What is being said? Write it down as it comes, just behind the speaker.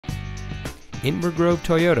Inver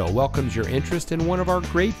Toyota welcomes your interest in one of our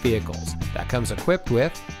great vehicles that comes equipped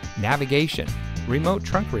with navigation, remote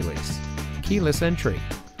trunk release, keyless entry,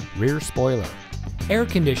 rear spoiler, air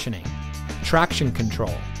conditioning, traction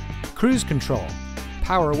control, cruise control,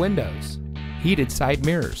 power windows, heated side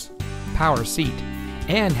mirrors, power seat,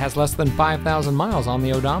 and has less than 5,000 miles on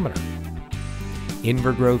the odometer.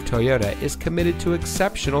 Inver Toyota is committed to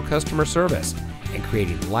exceptional customer service and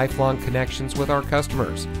creating lifelong connections with our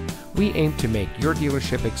customers. We aim to make your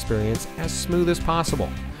dealership experience as smooth as possible,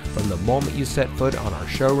 from the moment you set foot on our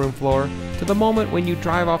showroom floor to the moment when you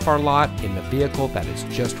drive off our lot in the vehicle that is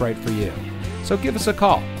just right for you. So give us a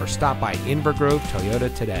call or stop by Inver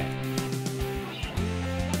Toyota today.